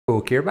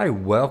Okay, everybody,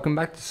 welcome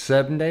back to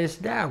 7 Days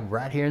to Die.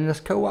 Right here in this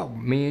co-op,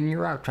 me and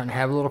you're out trying to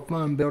have a little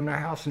fun building our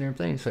house and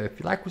everything. So if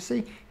you like what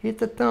you see, hit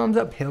the thumbs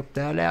up, help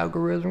that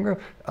algorithm grow.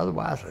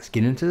 Otherwise, let's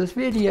get into this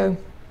video.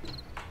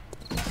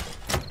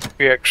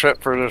 Yeah,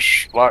 except for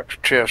this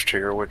locked chest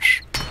here,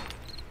 which is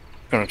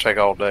going to take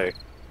all day.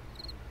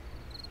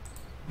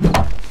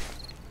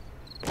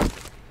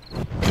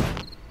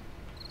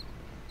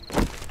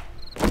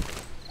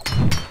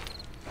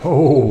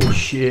 Oh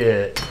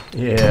shit!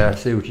 Yeah, I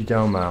see what you're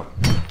talking about.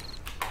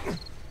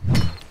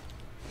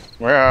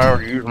 Well,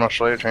 I'll use my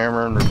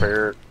sledgehammer and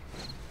repair it.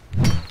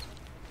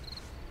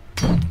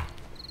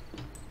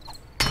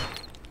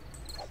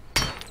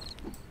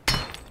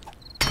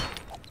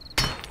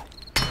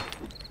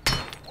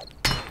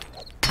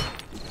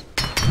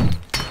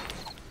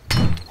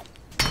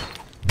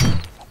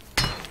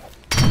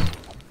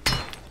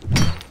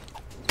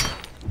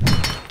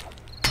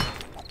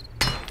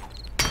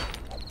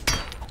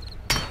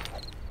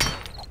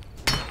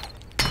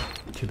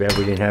 Too bad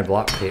we didn't have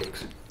lock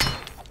picks.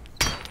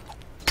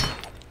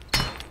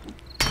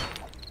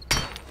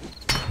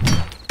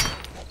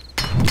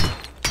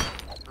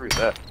 Screw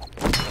that.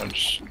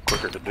 It's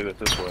quicker to do it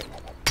this way.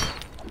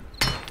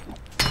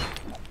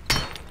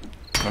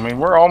 I mean,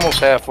 we're almost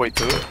halfway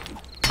to it.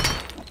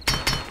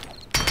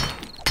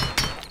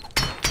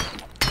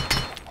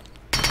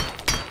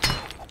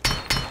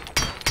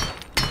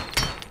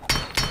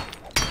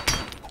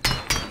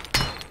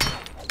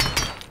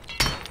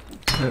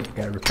 Oh,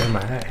 gotta repair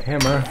my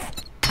hammer.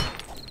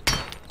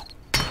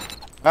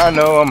 I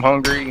know I'm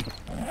hungry.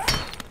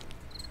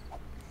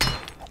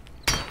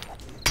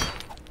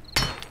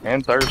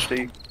 And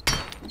thirsty.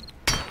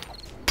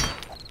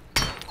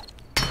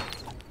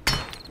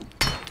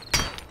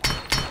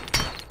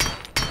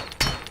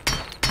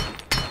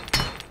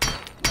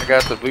 I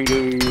got the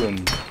voodoo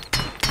and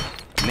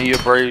knee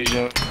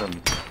abrasion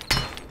and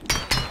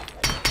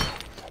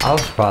I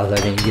was surprised I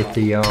didn't get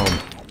the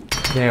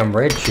damn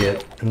red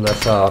shit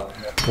unless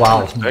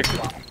wild.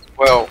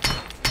 well,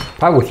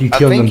 probably with you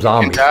killing them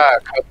zombies. I think you can die a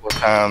couple of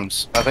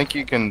times. I think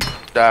you can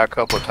die a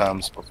couple of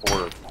times before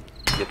you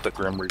get the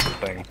Grim Reaper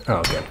thing. Oh,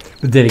 okay.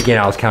 But then again,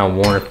 I was kind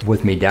of warned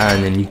with me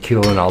dying, then you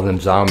killing all them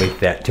zombies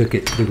that took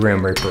the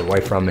Grim Reaper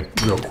away from me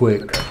real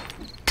quick.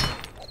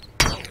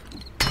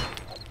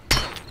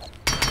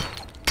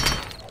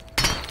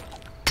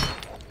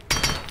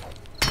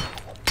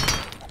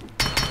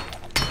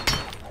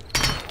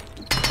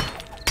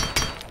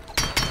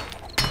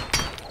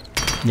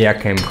 Yeah, I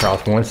came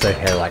across once they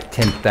had like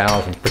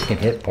 10,000 freaking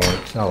hit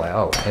points. I was like,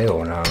 oh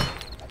hell no.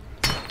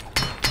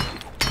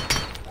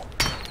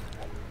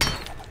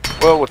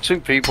 Well, with two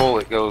people,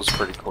 it goes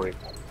pretty quick.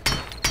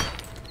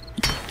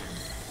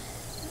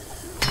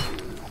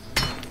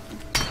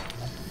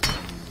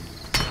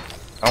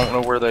 I don't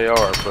know where they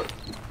are, but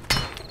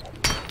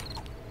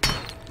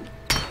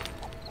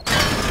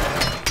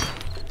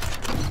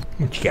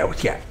What you got?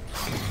 What you got?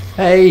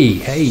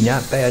 Hey,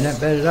 not bad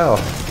at all.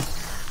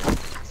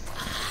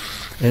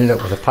 Ended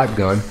up with a pipe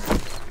gun.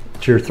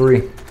 Tier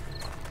 3.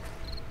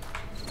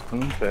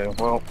 okay,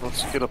 well,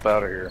 let's get up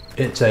out of here.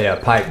 It's a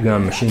pipe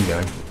gun machine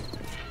gun.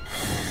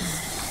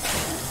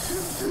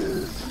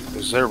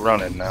 Because they're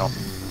running now.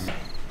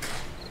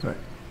 Right.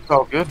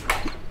 Oh, good.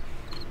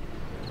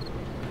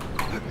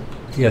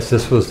 Yes,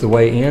 this was the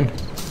way in.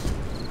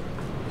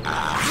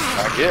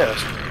 I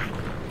guess.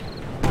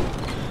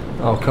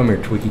 Oh, come here,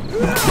 Twiggy.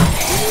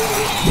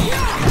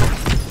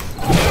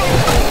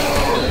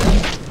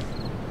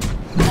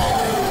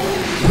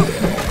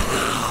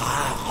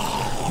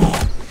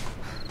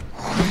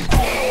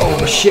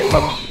 Oh shit,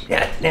 God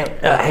damn,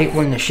 I hate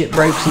when the shit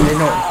breaks and they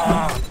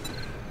don't.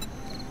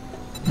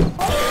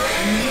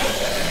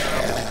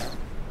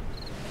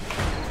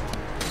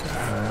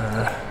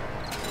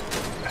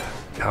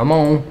 Come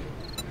on.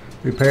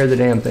 Repair the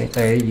damn thing.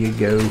 There you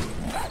go.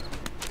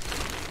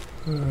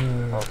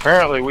 Well,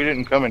 apparently we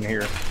didn't come in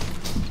here.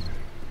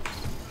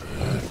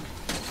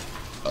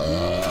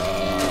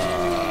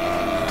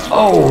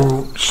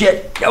 Oh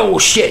shit. Oh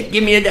shit.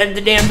 Give me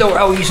the damn door.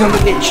 Oh, you son of a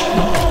bitch.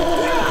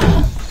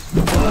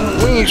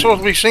 We ain't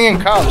supposed to be seeing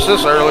cops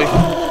this early.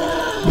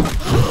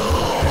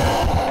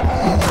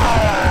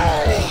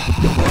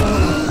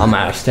 I'm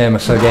out of stamina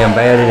so damn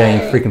bad it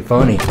ain't freaking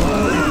funny.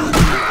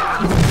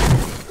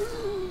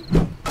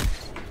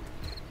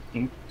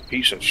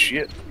 Piece of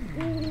shit.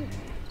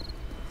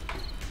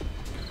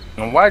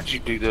 And why'd you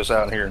do this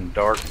out here in the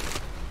dark?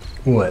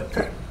 What?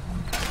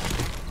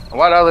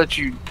 Why'd I let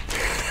you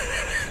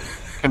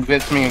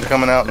convince me in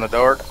coming out in the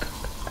dark?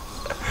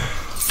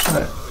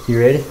 You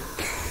ready?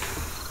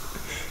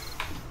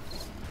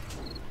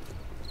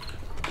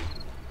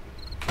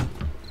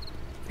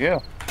 Yeah.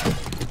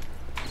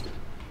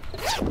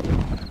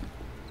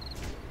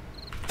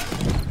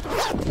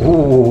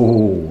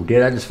 Ooh,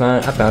 did I just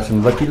find? I found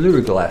some lucky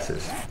lure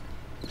glasses.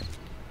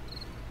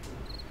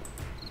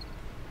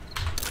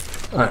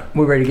 Alright,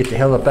 we're ready to get the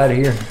hell up out of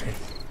here.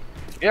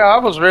 Yeah, I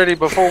was ready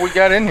before we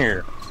got in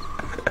here.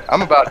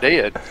 I'm about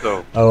dead,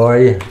 so. Oh, are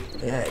you?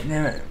 Yeah,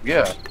 damn it.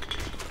 Yeah.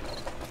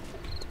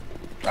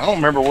 I don't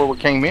remember where we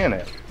came in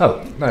at.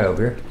 Oh, right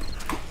over here.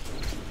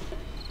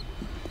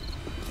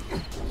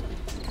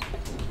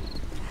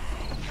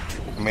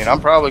 I mean, I'm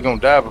probably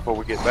gonna die before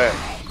we get back.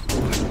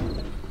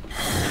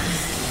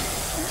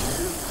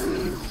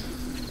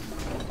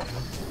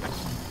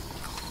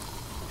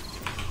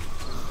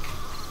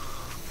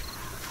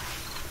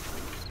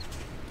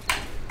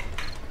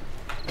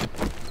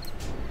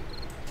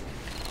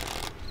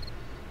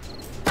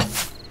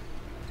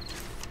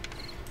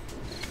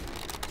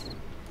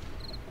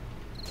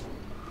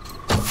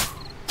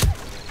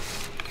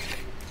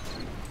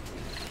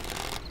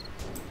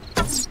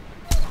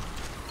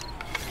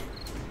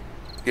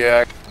 Yeah,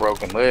 I got a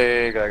broken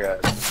leg. I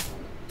got,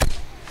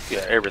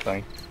 yeah,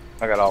 everything.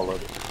 I got all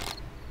of it.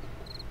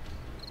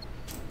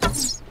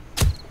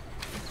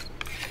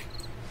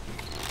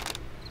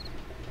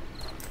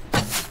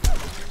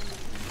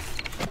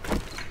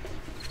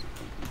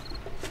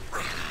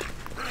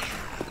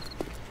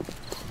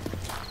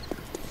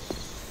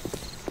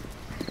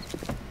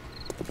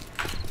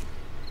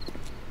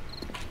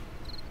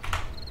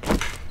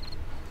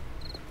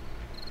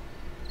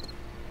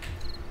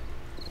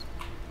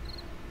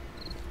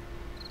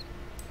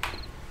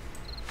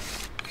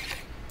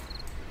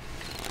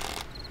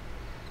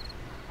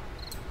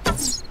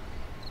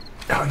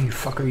 Oh, you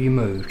fucker, you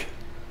moved.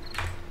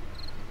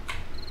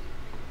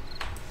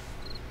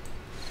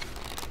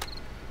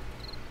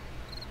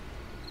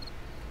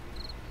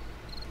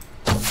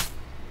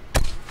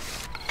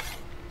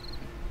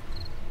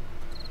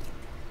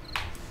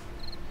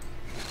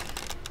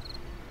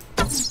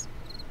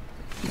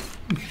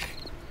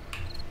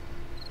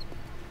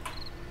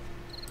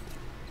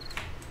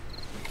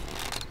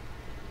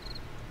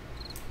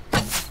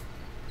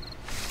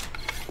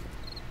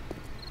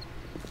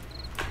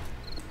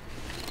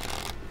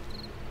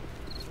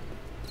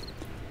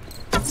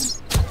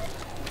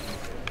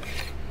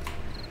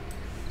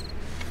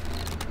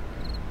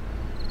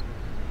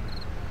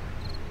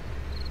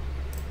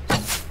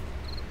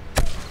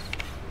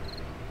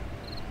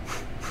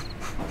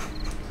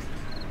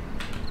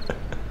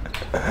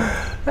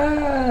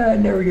 Ah, it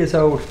never gets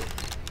old.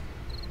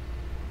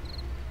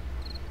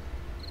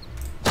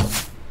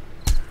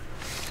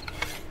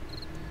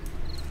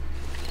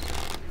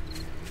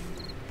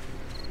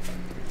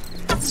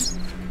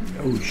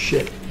 Oh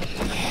shit.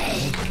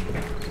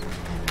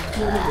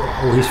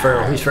 Oh, he's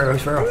feral, he's feral,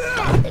 he's feral.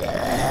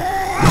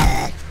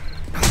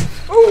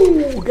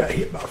 Oh, got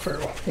hit by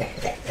feral.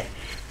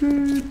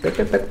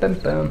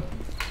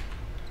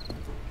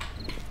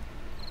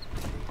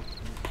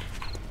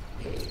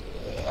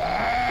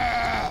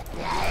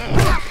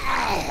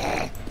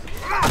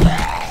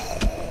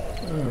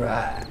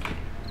 Alright.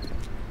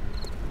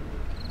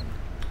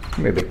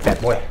 Come here, big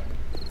fat boy.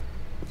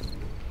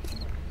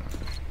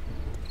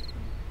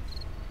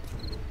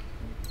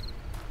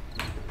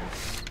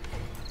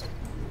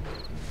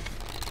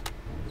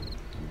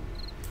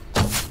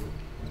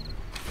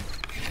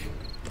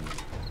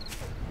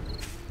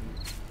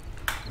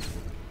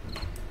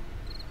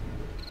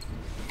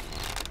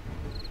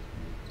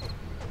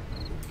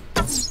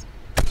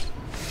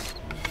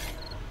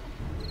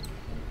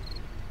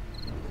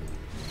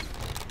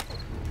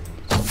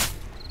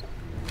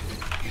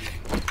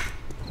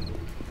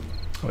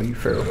 Oh, you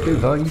feral too,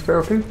 huh? You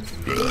feral too?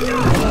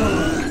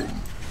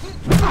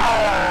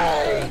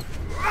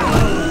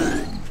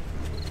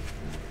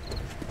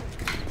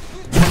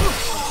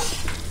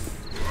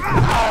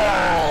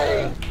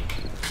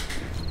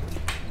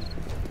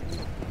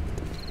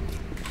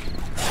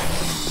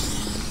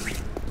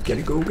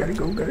 Gotta go, gotta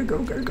go, gotta go,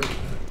 gotta go.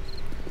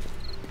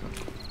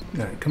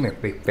 All right, come here,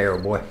 big feral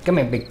boy. Come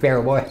here, big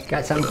feral boy.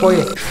 Got something for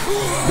you.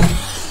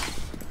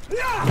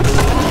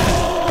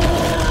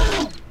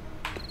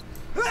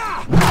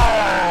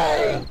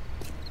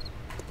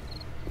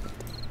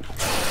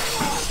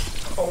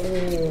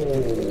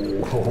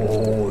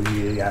 Oh,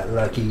 you got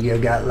lucky, you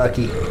got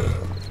lucky.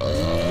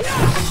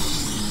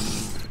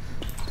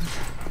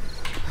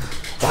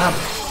 Stop.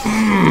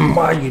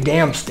 Why you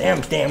damn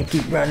stamp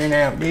keep running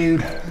out,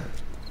 dude?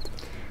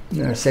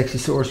 Now, sexy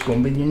source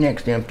gonna be the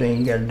next damn thing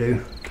you gotta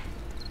do.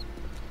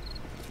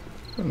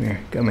 Come here,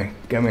 come here,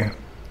 come here.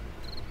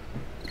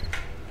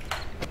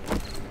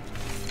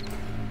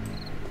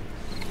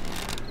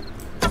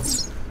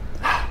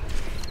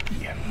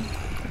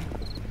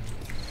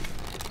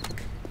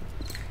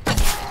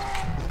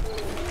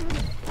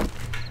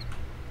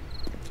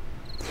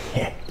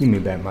 Yeah, give me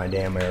back my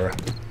damn arrow.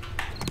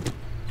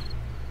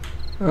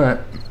 Alright.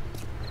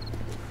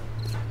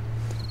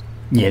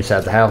 You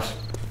inside the house?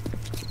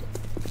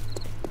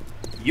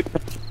 Yep.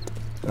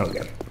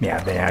 Okay. Yeah,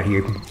 I've been out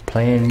here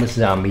playing with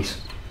zombies.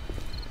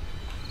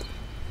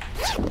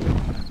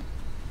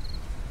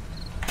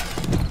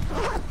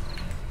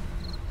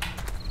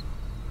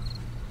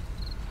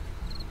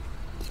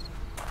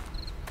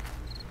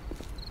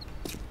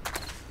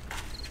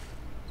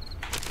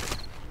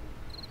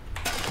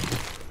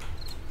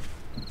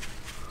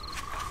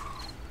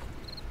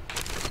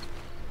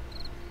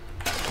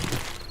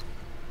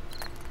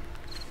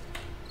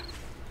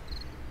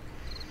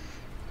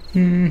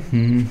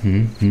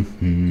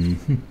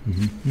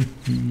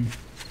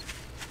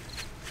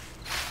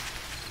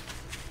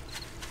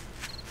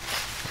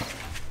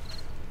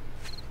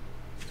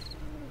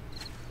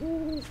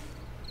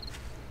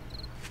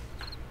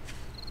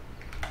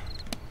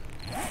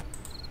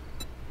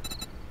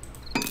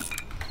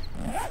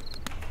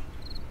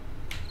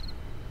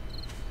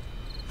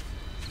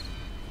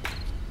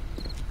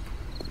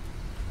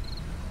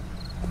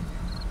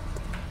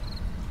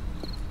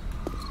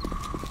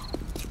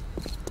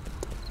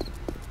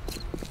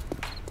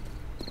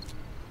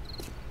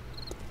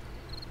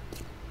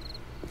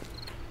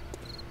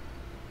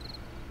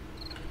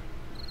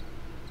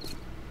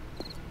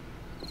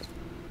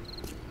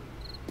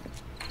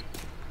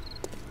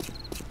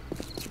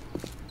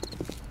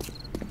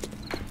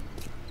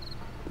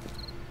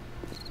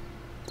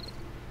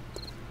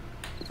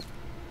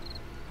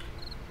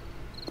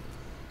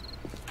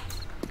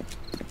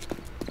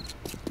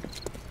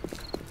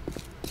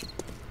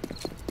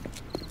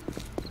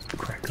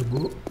 Crack a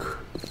book.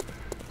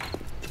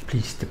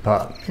 Police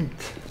department.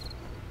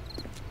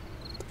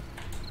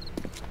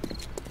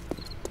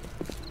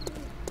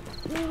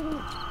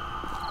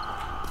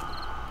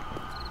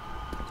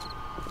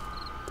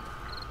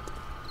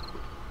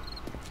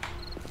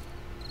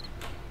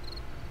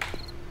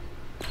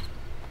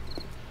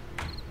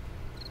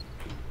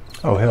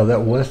 Oh hell, that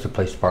was the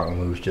police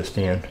department we was just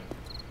in.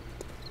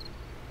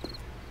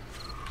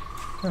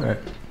 Alright,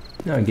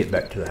 now I get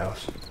back to the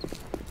house.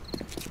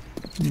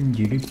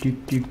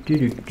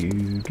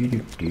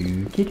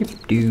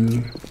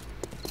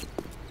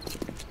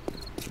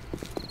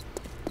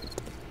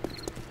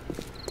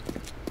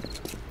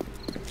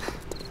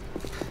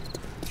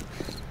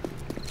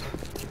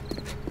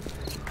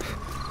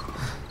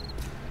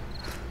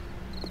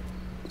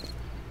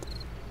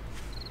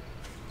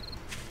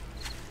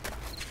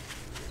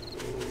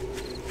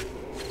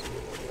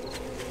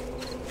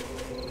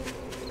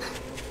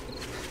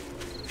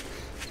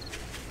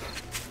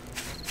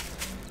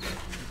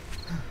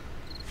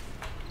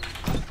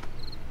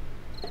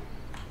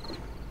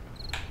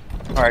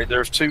 All right,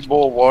 there's 2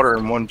 boiled water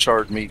and 1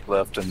 charred meat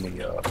left in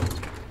the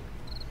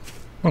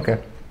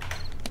Okay.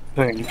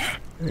 thing,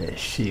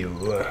 Let's see.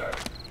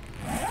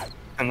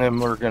 and then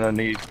we're gonna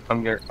need.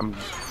 I'm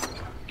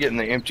getting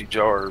the empty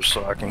jars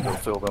so I can go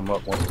fill them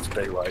up once it's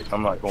daylight.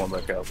 I'm not going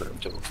back out there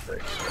until it's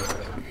day.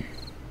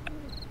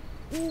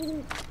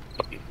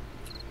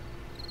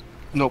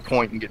 No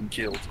point in getting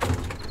killed.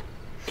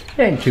 It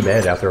ain't too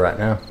bad out there right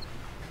now.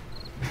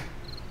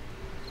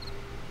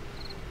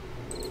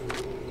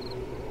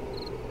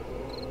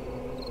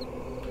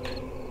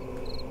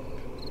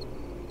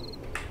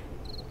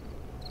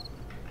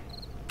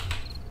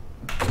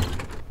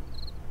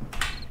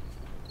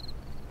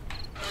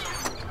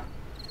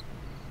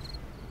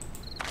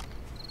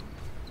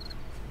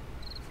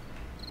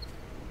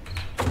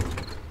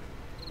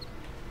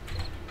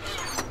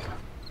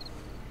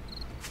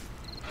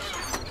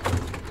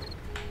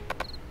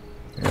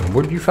 And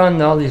where'd you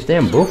find all these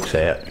damn books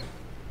at?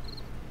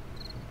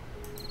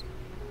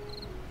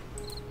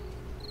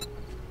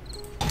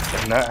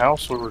 In that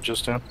house we were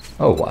just in.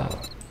 Oh wow.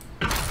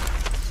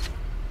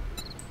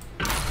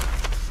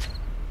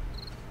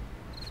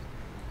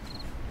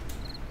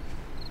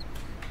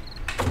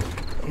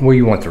 Well,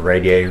 you want the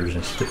radiators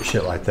and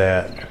shit like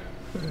that.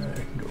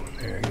 Go in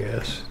there, I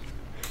guess.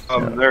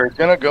 They're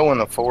gonna go in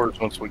the forge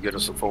once we get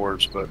us a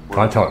forge, but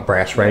I'm talking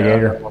brass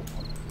radiator.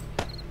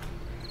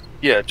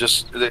 Yeah,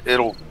 just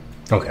it'll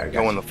Okay,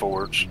 go in the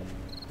forge.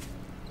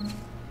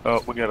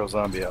 Oh, we got a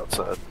zombie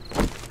outside.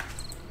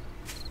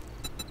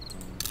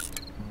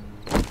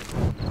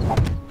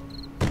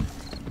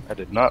 I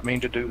did not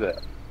mean to do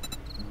that.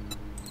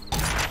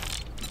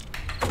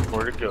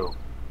 Where'd it go?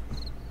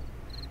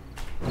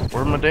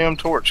 Where'd my damn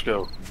torch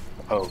go?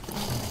 Oh.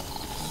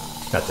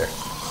 Not there.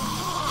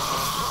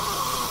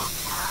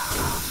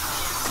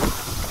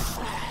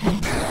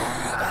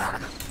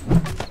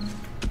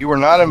 You were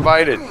not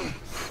invited.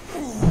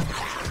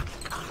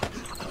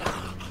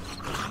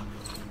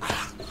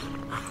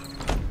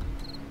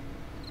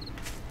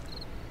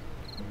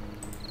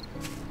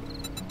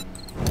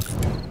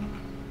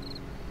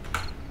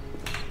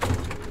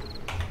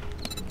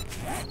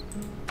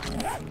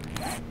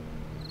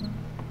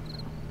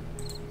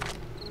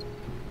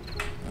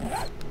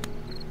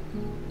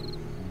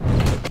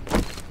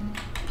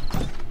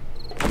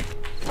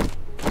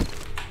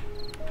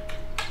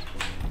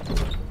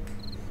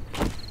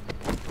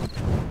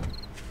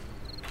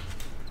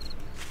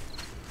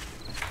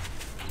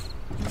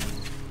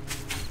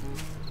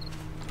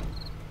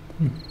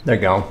 They're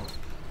gone.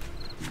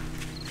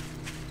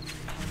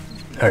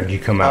 Or did you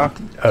come out?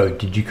 Oh,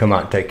 did you come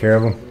out and take care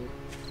of them?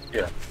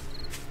 Yeah.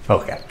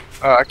 Okay.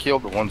 I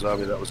killed the one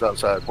zombie that was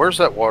outside. Where's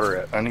that water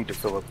at? I need to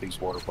fill up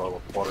these water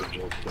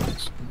jug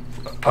things.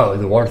 Oh,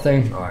 the water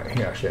thing? All right,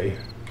 here, I'll show you.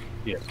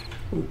 Yeah.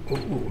 Ooh,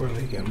 let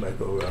me get back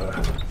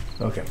over.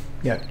 Okay,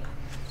 yeah.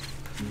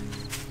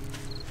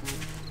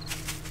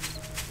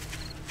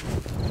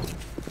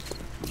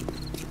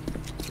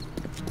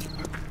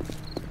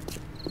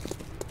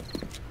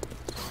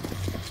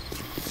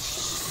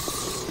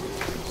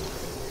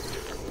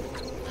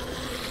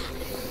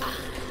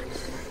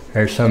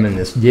 There's some in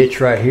this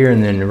ditch right here,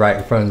 and then right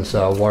in front of this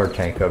water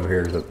tank over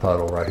here is a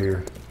puddle right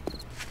here.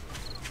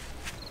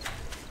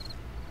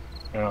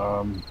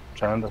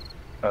 Trying to.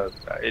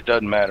 It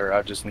doesn't matter.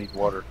 I just need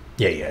water.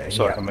 Yeah.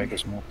 So I can make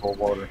us more cold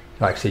water.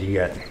 Like I said, you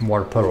got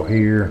water puddle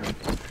here,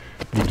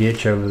 the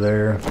ditch over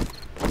there.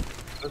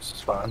 This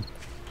is fine.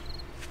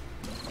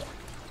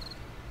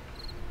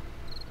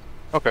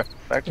 Okay,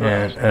 back to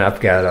And I've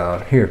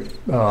got here.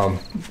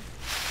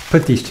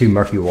 Put these 2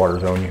 murky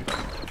waters on you.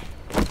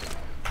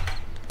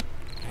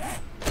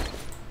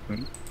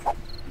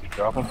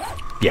 Drop them?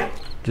 Yeah,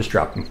 just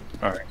drop them.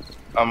 All right.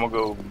 I'm gonna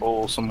go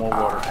boil some more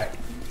water. All right.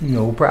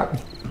 No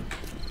problem.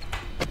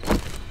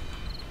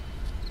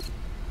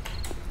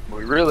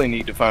 We really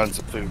need to find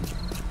some food,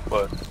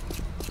 but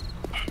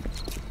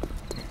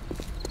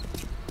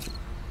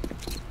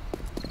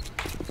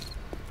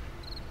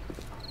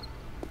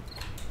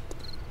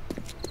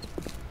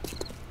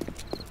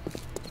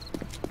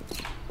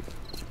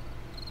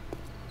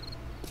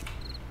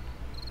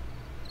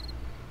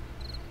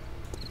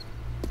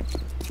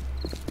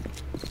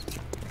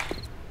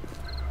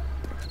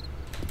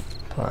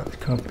Appliance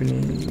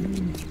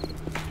company.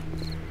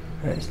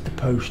 That's the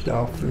post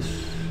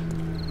office.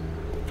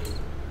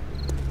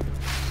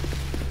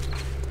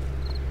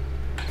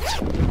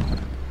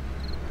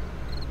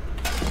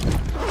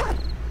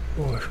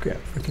 Oh, scrap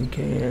freaking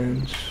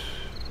cans.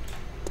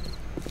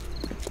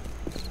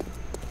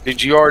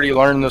 did you already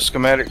learn the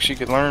schematics you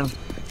could learn?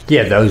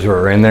 Yeah, those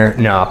were in there.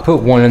 No, I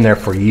put one in there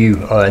for you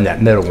in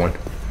that middle one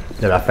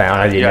that I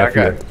found. I didn't know if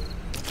you.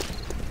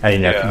 I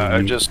didn't know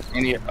if you. Just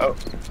any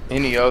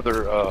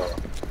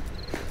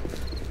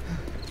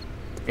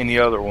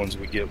other ones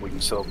we get, we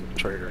can sell to the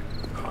trader.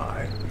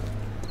 Alright.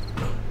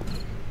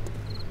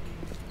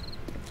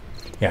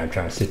 Yeah, I'm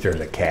trying to see if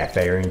there's a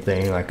cafe or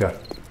anything, like a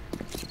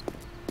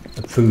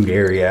food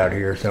area out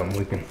here or something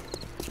we can.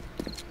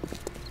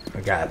 I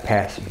gotta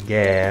pass some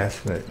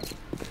gas, but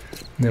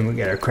then we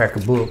got a crack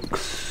of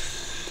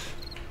books.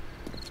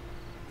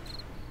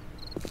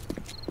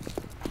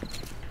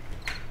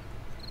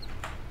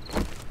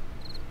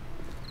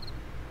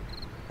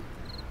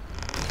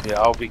 Yeah,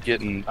 I'll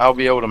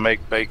be able to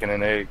make bacon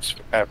and eggs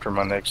after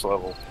my next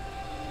level.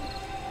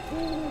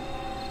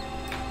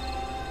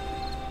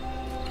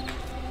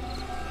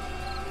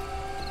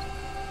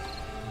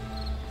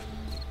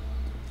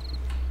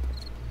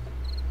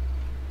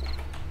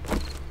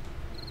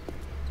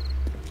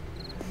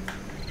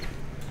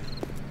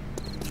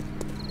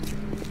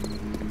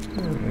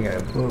 We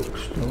got a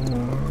bookstore.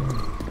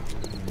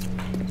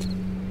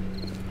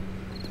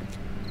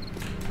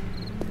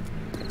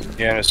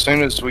 Yeah, and as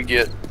soon as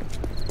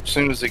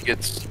it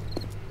gets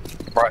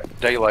bright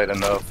daylight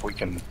enough, we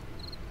can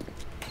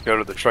go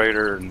to the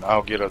trader and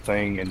I'll get a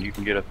thing and you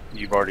can get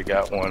you've already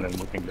got one, and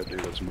we can go do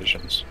those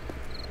missions.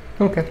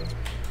 Okay.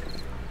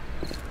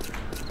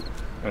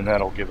 And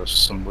that'll give us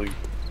some loot.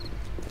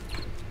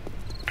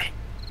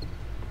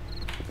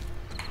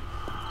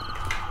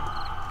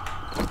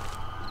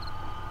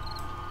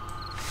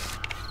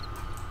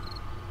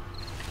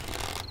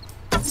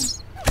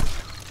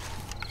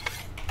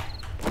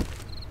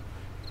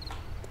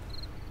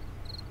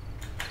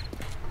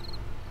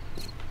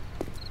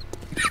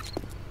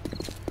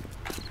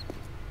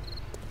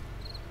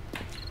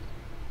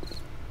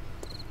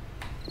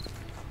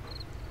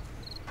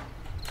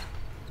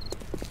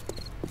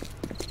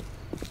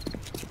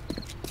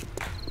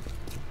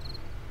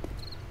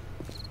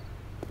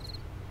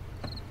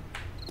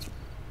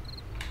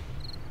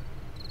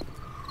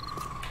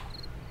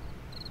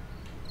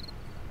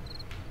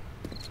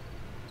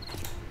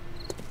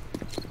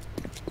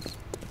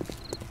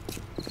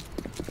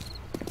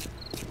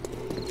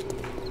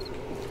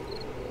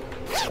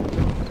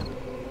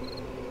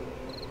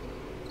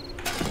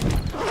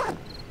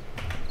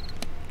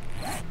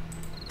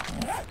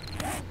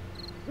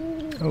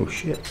 Oh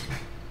shit.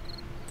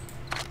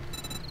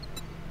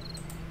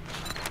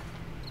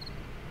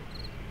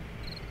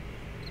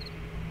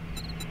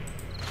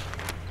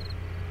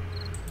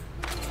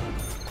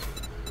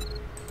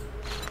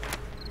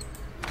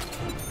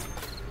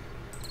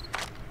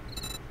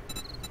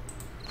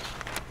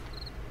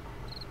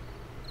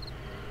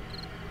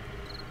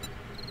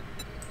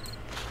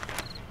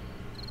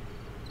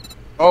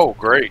 Oh,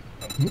 great.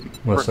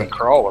 What's Frickin' that?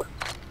 crawler.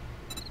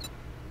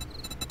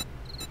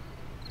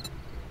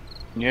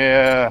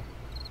 Yeah.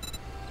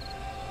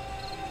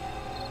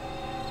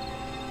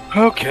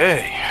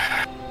 Okay.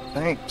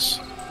 Thanks.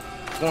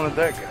 Wanted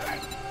that guy.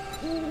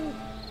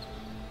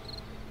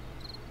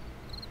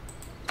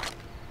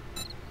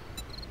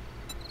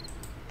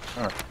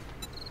 Alright.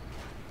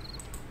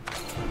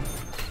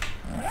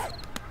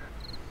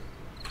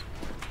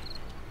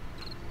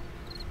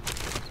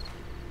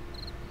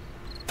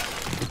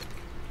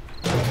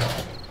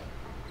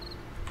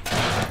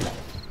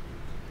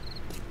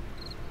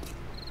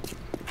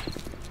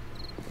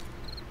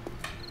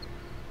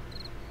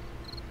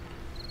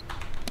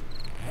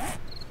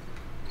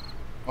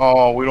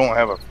 Oh, we don't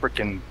have a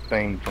freaking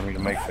thing for me to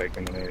make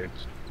bacon and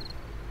eggs.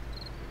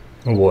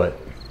 What?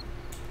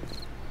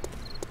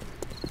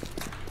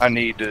 I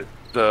need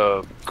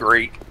the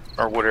grate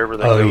or whatever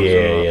that Oh goes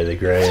yeah, the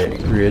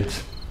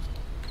grids.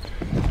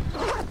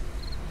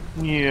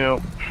 Yeah.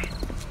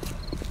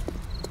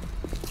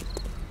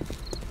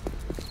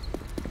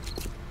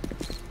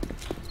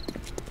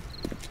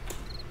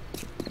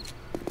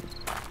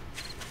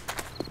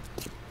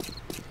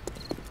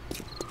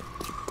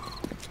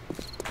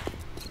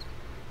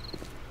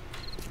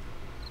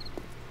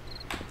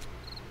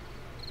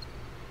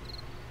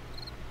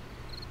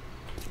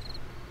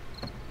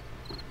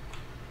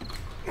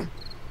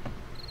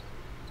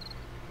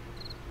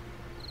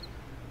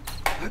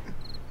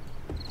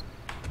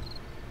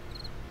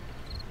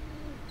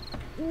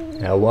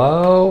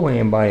 Hello,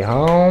 anybody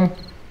home?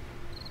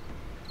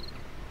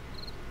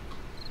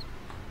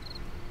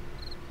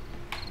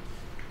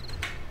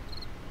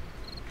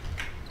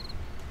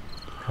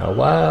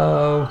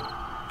 Hello?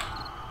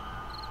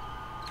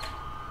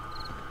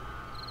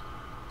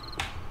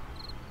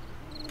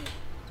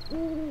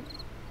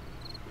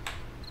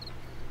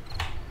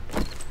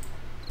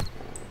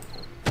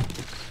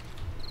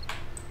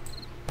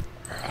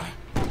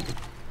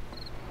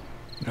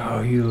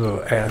 Oh, you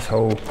little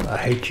asshole. I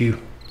hate you.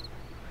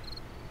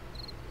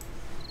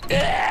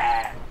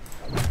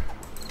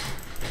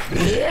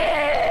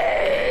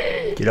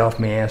 Get off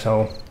me,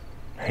 asshole.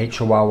 I hate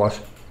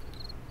chihuahuas.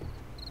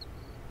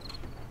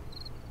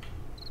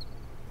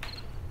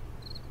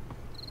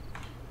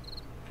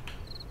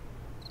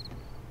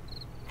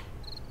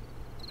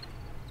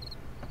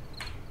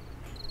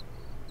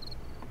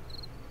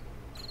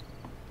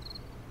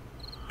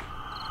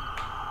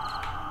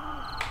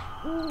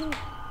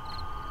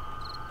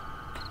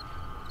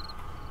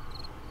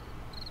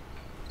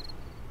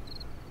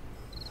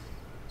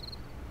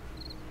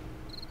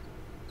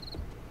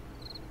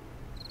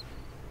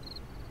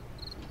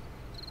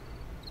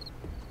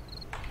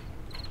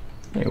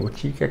 Hey,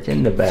 what you got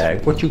in the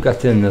bag? What you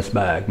got in this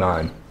bag,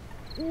 man?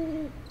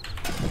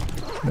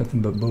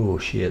 Nothing but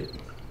bullshit.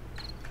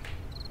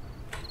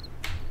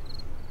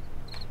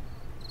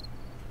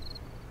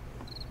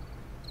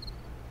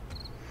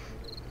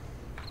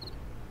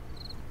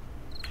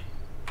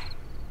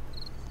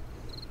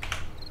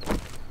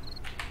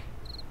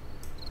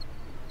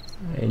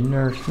 Hey,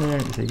 Nurse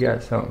Nancy,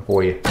 got something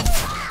for you.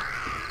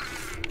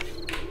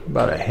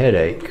 About a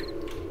headache.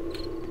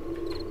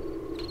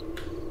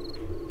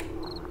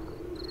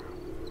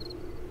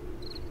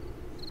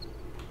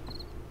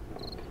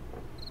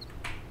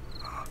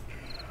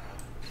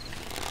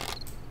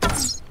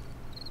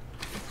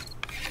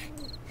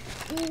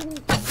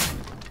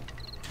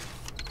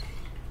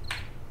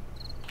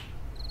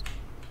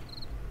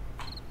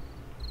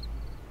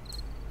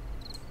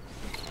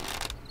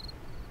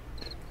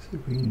 See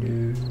what we can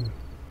do.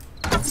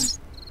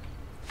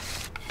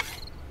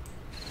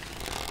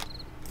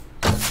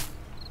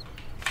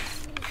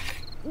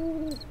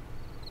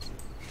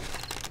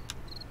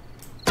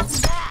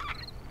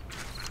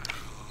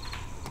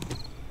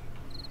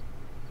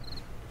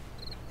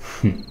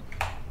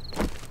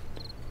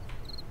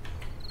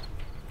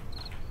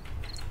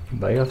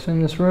 Anybody else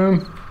in this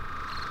room?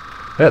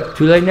 Yep,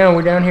 too late now.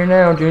 We're down here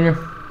now, Junior.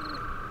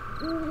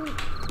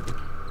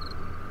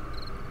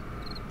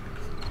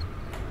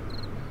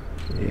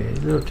 Yeah, it's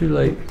a little too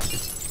late.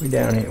 We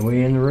down here.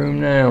 We in the room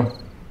now.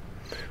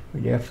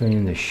 We definitely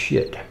in the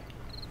shit.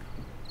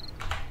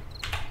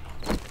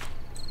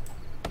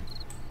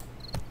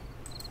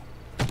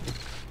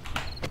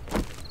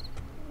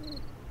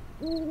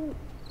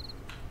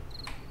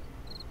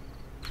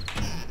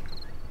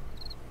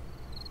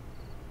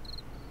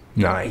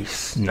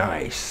 Nice,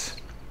 nice.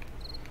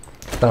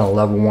 Found a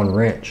level 1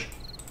 wrench.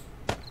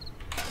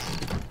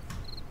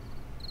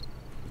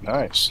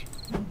 Nice.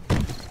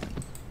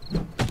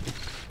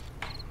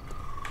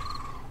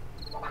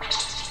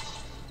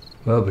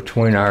 Well,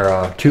 between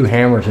our 2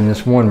 hammers and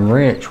this 1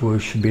 wrench, we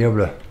should be able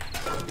to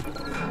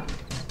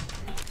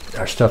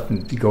our stuff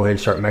to go ahead and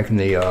start making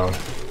the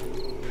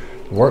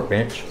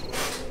workbench.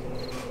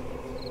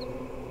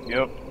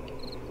 Yep.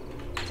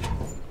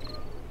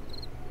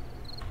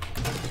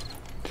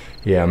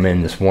 Yeah, I'm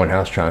in this one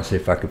house trying to see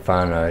if I could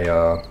find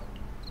a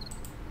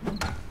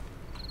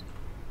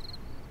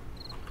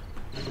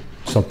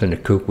something to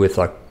cook with,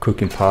 like a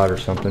cooking pot or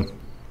something.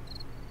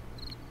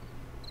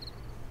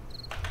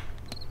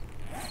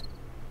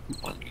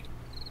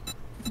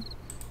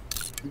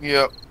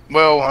 Yep.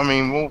 Well, I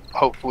mean, we'll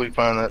hopefully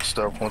find that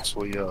stuff once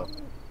we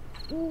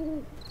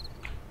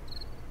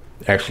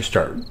Actually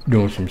start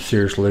doing some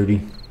serious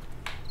looting.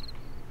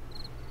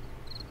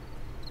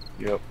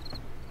 Yep.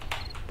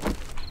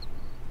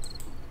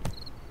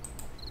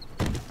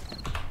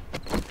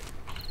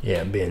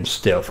 Yeah, being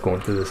stealth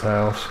going through this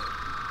house.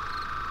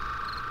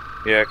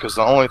 Yeah, because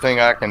the only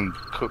thing I can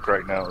cook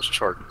right now is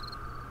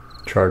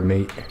Charred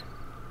meat.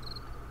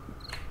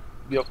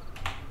 Yep.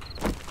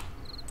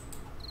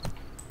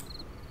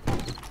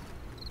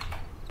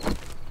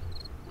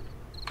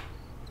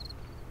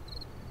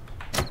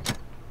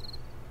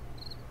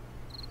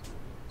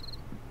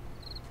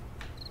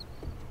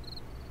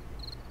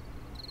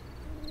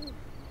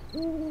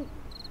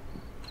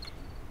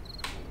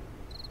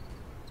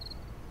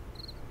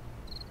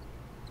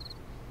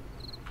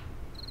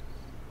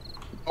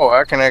 Oh,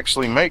 I can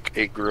actually make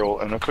a grill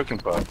and a cooking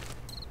pot.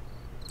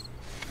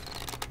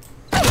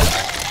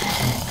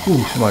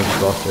 Ooh, somebody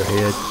just lost their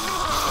head.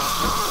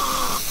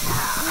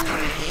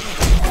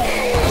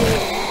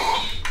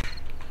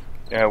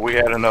 Yeah, we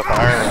had enough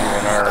iron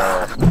in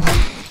our thing.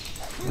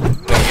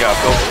 Yeah,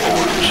 built a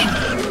forge.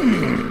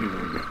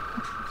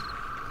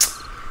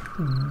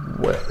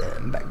 Well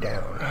then, back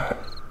down.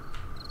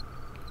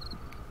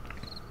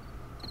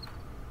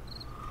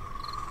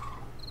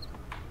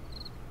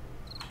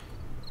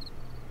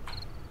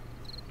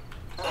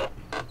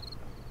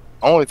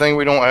 Only thing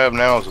we don't have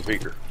now is a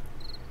beaker.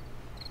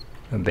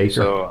 A baker?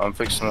 So I'm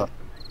fixing up.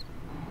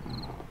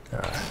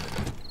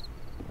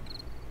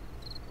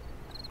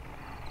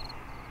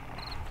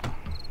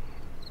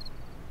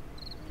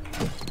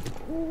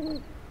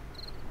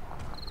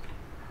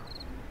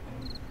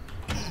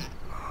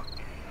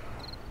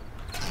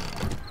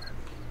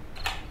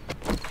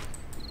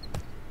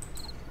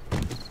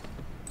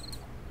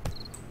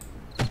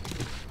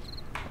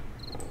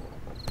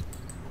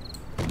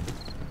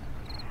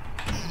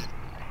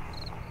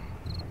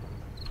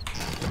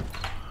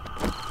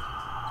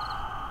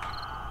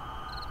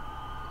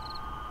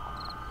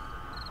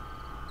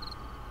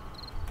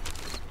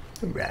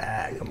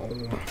 Right, come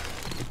on.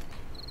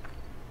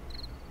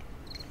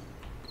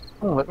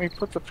 Oh, let me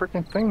put the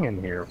freaking thing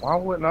in here. Why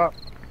would not?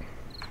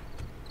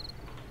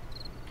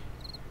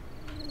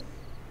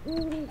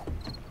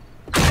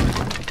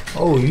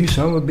 Oh, you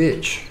son of a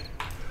bitch.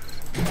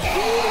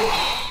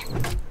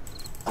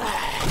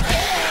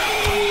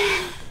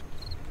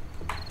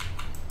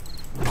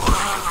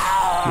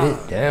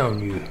 Get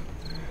down, you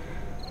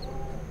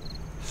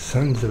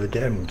sons of a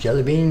damn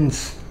jelly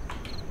beans.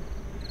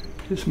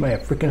 Give somebody a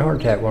freaking heart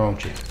attack, why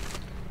don't you?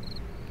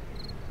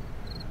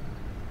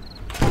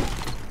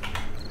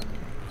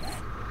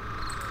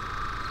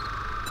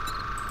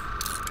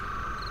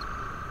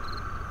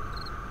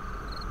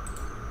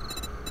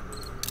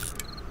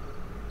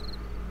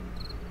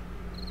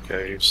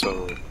 Okay,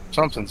 so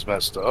something's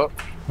messed up.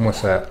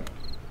 What's that?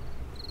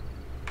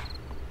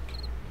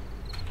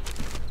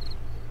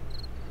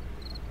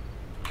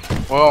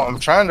 Well, I'm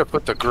trying to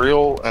put the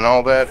grill and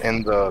all that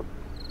in the...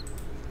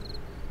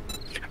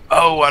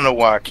 Oh, I know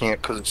why I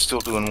can't, because it's still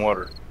doing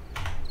water.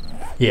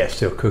 Yeah,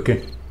 still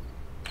cooking.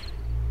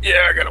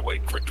 Yeah, I gotta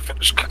wait for it to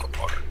finish cooking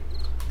water.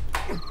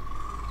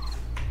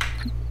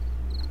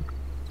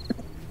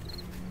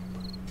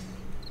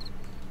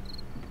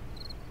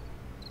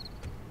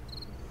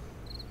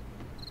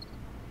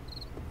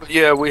 But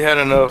yeah, we had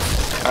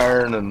enough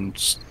iron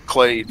and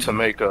clay to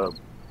make a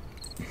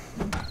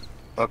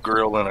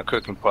grill and a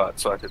cooking pot,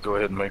 so I could go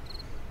ahead and make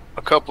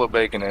a couple of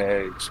bacon and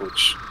eggs,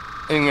 which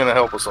ain't gonna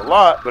help us a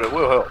lot, but it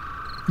will help.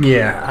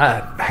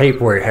 Yeah, I hate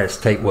where it has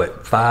to take,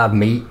 what, 5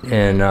 meat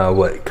and,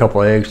 what, a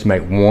couple of eggs to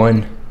make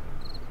 1?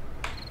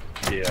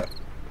 Yeah.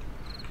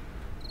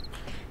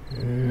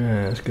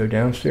 Let's go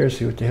downstairs,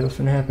 see what the hell's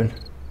gonna happen.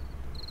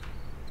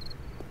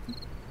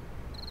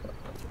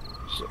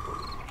 So,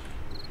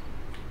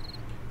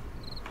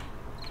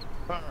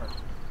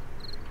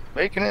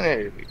 bacon and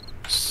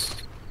eggs.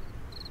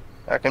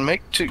 I can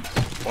make 2,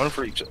 1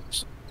 for each of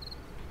us.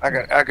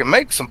 I can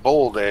make some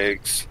boiled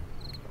eggs.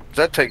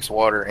 That takes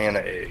water and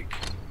an egg,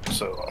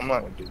 so I'm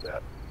not gonna do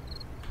that.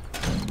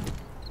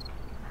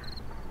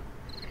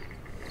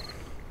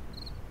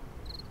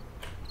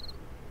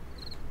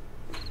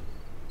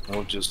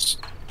 We'll just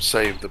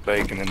save the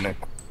bacon and the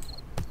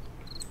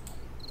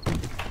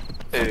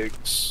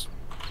eggs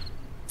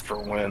for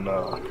when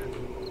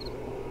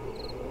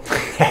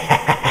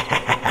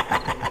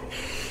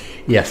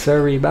Yes,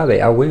 sir,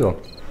 Bobby, I will.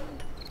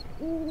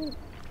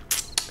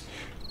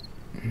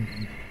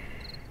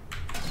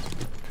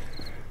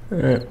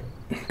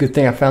 Good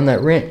thing I found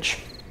that wrench.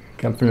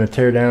 Come from the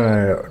tear down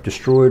a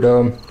destroyed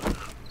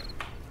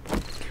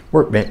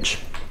workbench.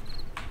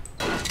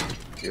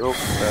 Yep,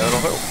 that'll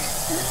help.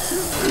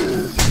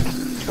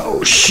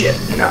 Oh shit,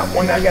 not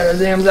one I got a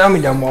damn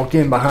zombie done walked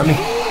in behind me.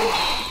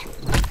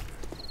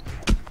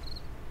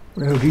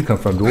 Where the hell did you come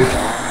from, George?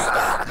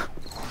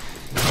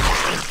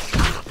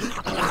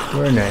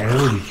 Where in the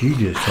hell did you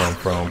just come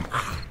from?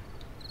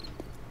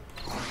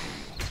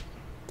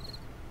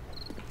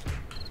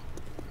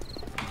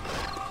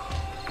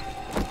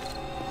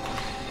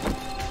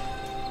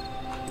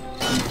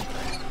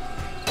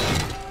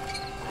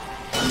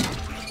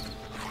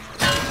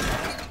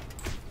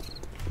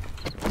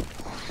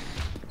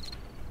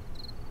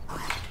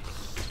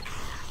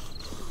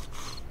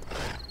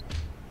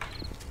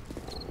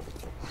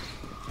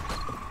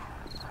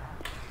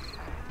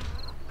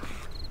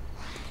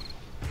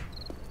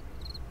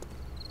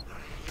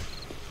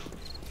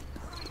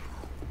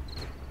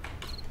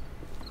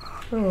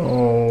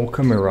 Oh,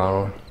 come here,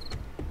 Ronald.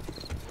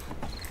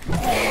 I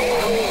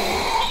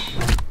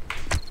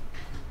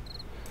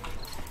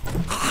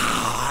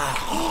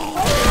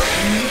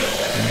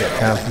got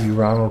time for you,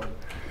 Ronald.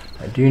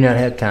 I do not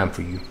have time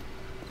for you.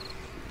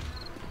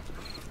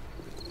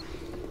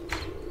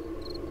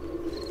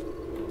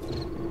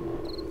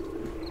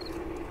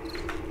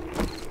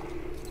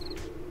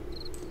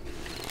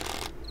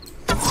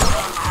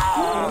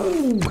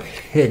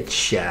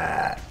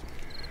 headshot.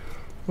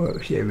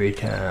 Works every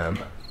time.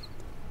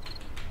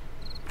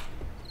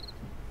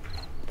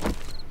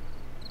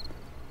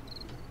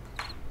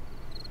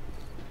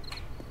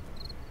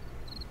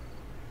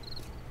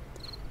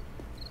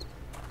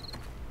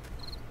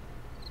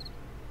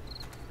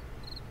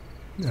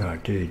 Oh,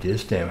 dude,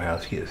 this damn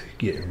house gets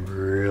getting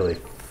really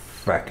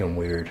fracking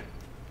weird.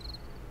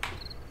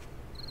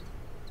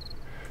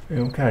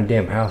 Man, what kind of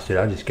damn house did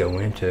I just go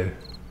into?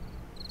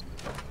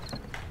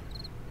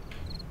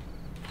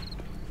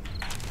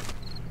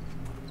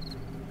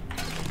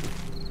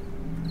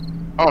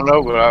 I don't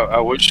know, but I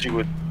wish she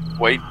would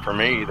wait for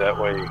me. That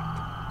way,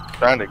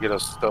 trying to get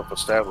us stuff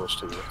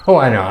established here. Oh,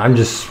 I know. I'm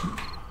just,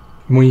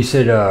 when you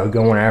said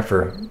going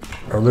after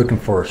or looking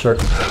for a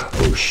certain.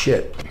 Oh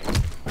shit!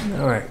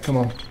 All right, come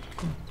on.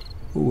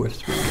 Ooh,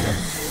 it's three.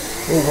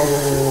 Whoa, whoa,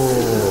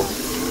 whoa, whoa.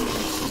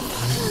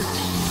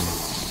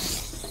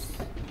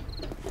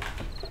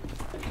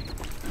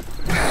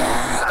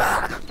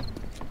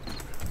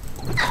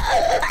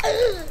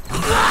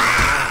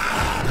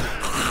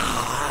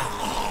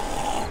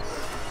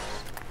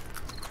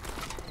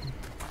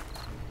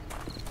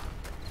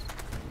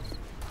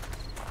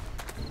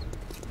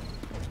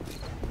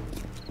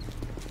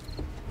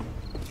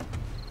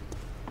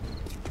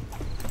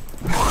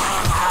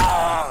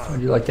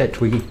 How'd you like that,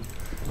 Twiggy?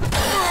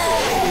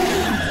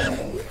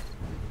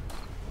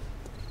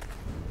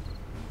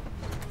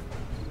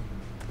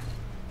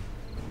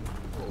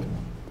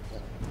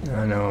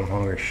 I know I'm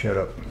hungry. Shut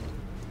up.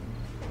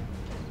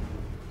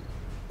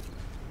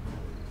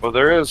 Well,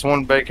 there is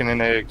one bacon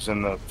and eggs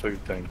in the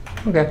food thing.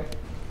 Okay.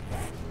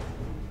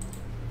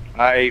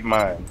 I ate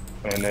mine,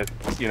 and it,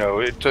 you know,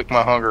 it took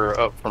my hunger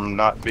up from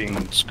not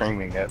being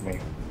screaming at me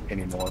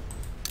anymore.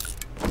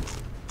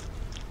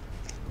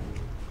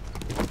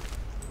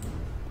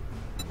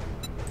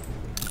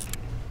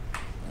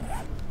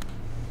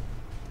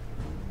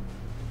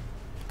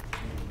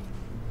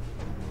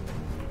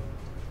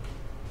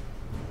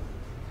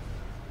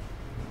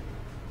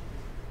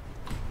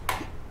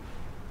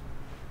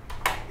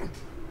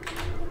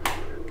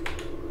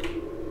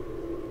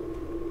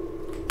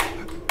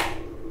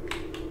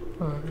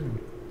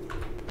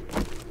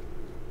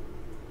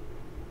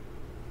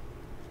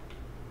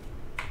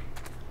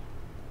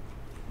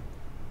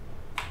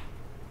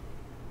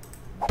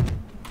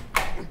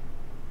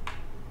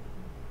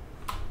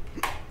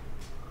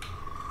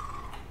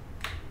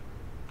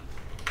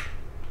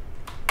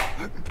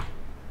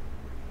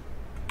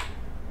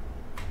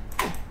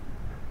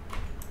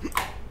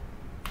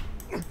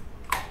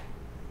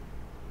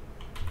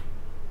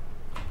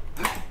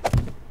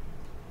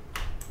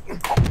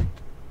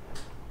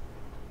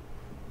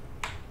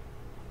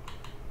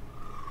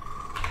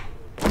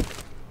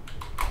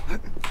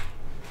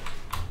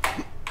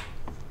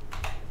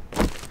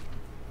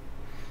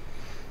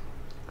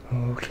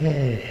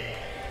 Okay.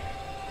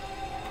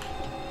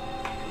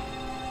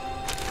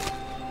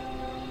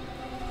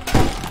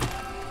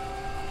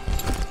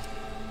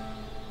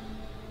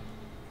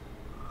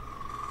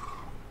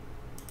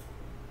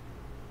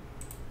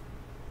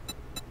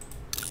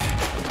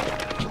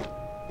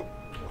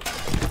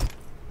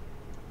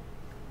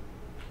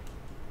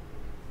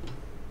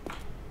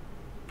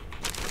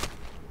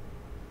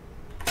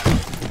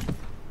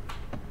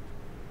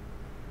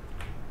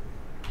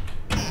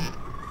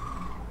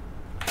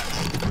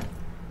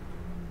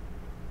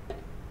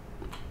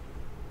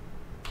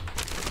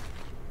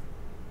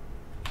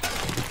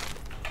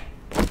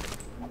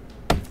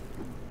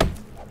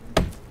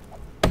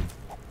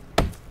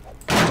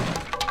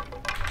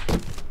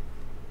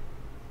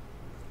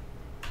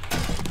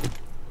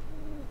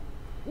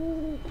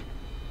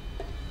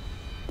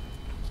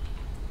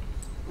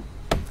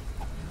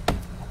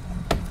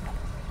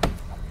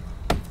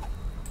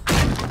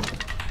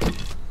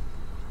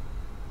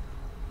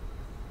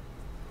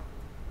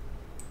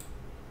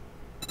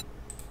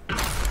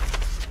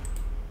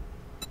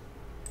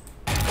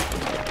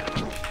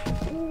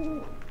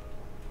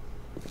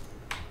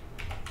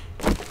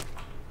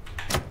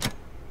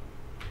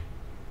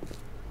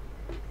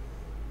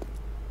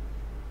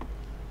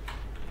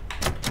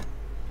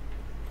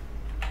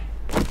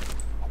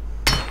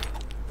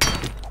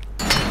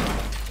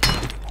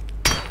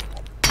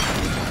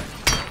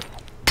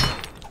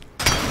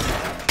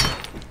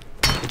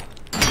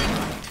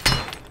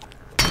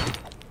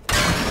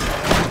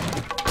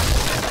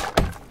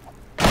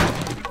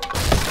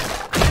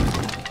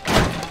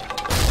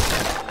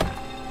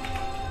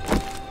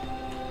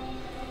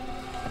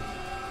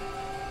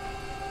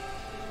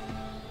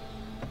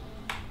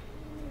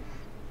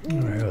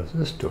 Where does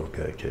this door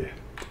go to?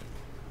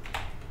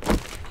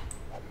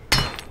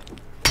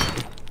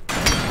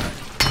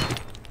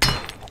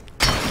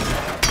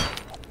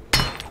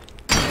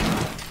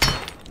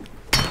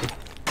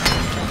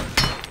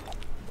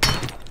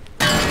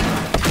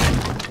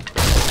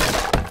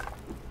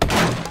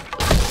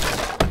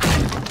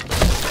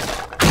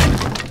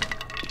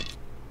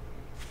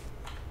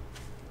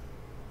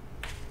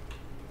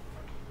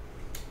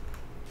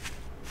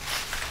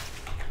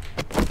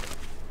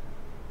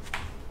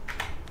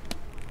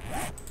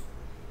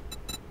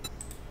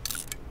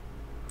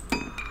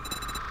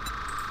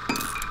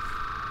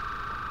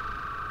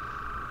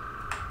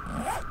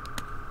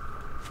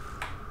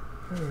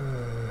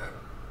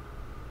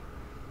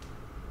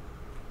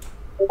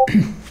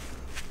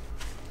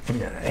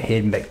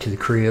 Heading back to the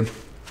crib.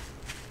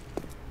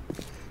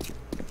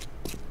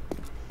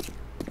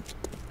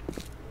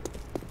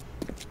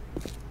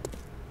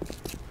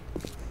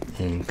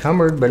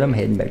 Encumbered, but I'm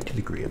heading back to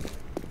the crib.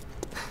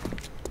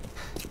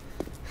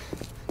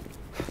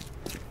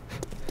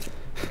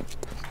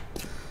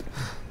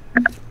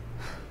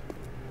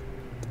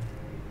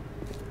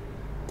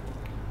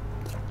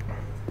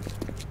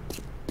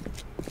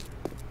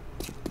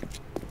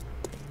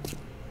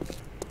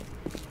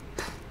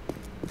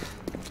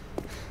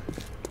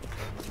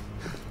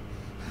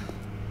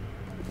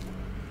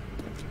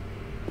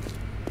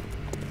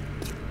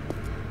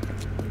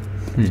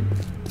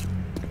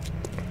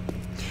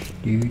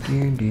 Do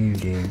do do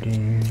do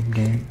do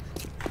do.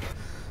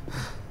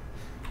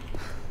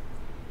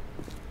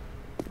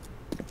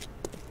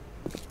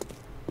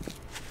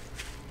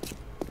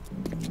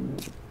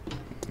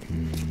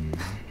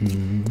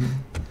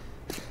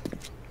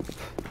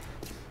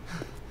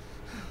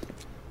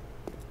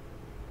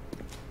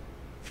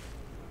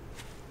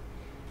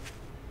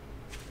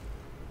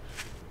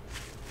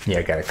 Yeah,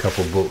 I got a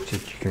couple books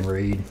that you can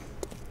read.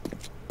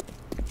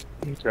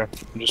 Okay,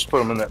 just put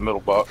them in that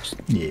middle box.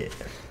 Yeah.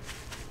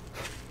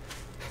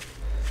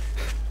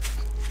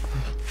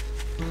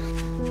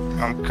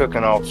 I'm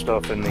cooking all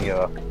stuff in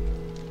the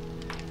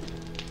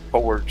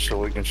forge so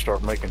we can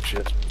start making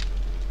shit.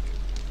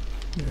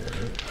 Yeah,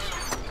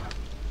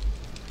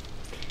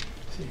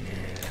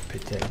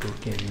 put that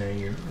book in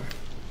there.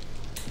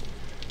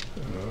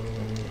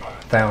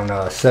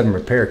 Found 7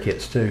 repair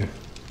kits too.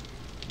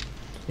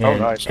 Oh,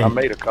 nice. I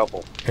made a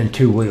couple. And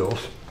 2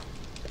 wheels.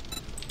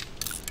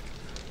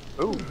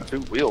 Ooh,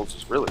 2 wheels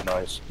is really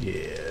nice.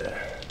 Yeah.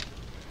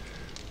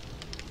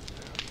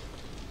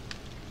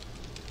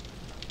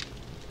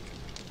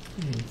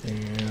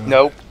 Anything else?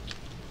 Nope.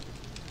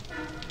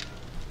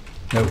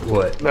 Nope,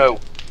 what? No.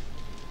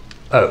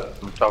 Oh.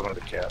 I'm talking to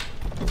the cat.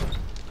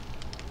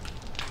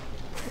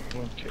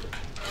 Okay.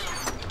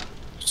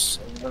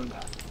 Sand.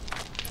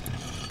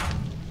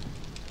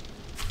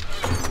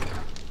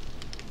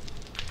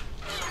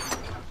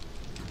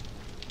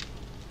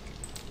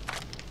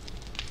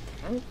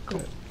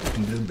 Cool.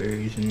 Some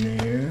blueberries in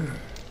there.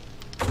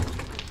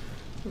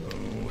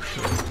 Oh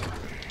shit.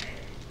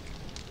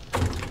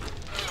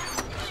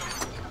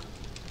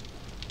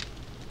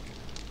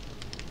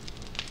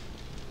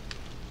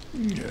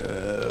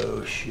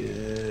 Oh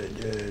shit.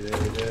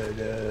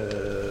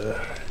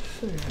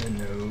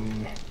 No.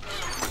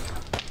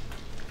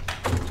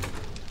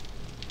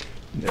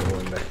 That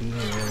one back in.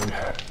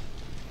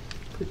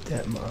 Put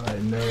that mod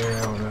in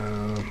there.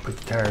 Put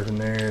the tires in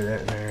there,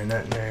 that in there, and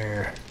that in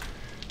there.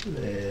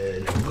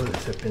 Lead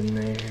bullets up in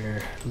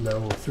there.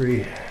 Level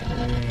 3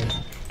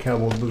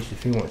 cowboy boots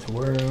if he wants to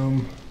wear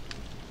them.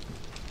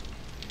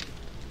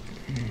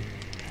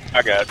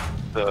 I got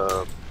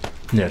the.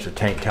 There's a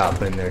tank top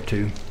in there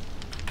too.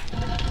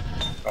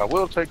 I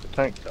will take the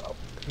tank top.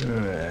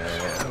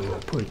 We'll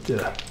put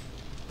the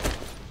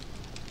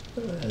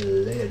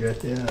lead right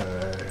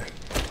there.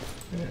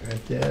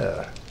 Right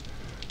there.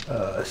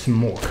 Some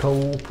more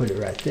coal. Put it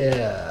right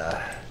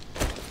there.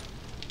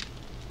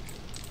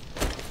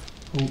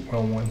 Oh,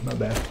 wrong one, my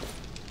bad.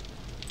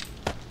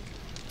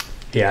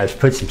 Yeah, I just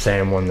put some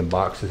sand in one of the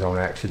boxes on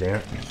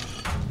accident.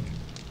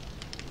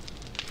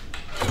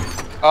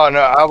 Oh,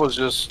 no, I was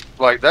just,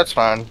 like, that's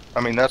fine.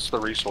 I mean, that's the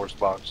resource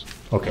box.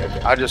 Okay,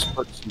 okay. I just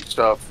put some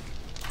stuff.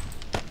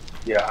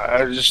 Yeah,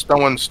 I was just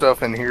throwing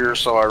stuff in here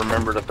so I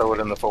remember to throw it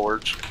in the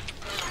forge.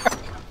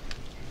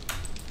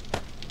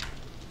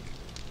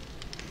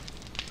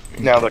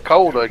 Now, the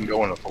coal doesn't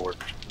go in the forge.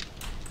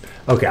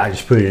 Okay, I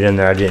just put it in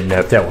there. I didn't know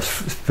if that was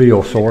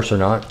fuel source or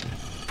not.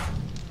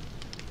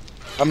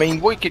 I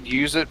mean, we could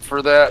use it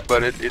for that,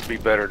 but it'd be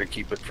better to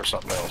keep it for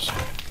something else.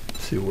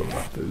 See what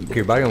my food. Okay,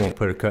 everybody, I'm gonna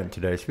put a cut in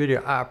today's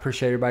video. I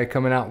appreciate everybody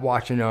coming out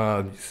watching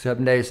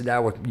 7 Days to Die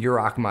with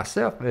Urok and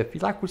myself. If you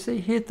like what you see,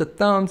 hit the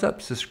thumbs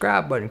up,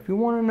 subscribe button. If you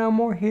want to know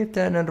more, hit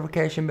that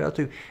notification bell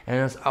too. And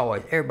as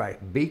always, everybody,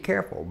 be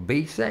careful,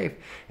 be safe.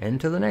 And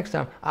until the next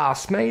time, I'll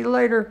smell you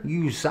later,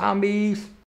 you zombies.